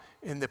out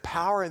in the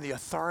power and the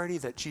authority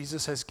that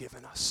Jesus has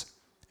given us.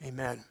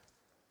 Amen.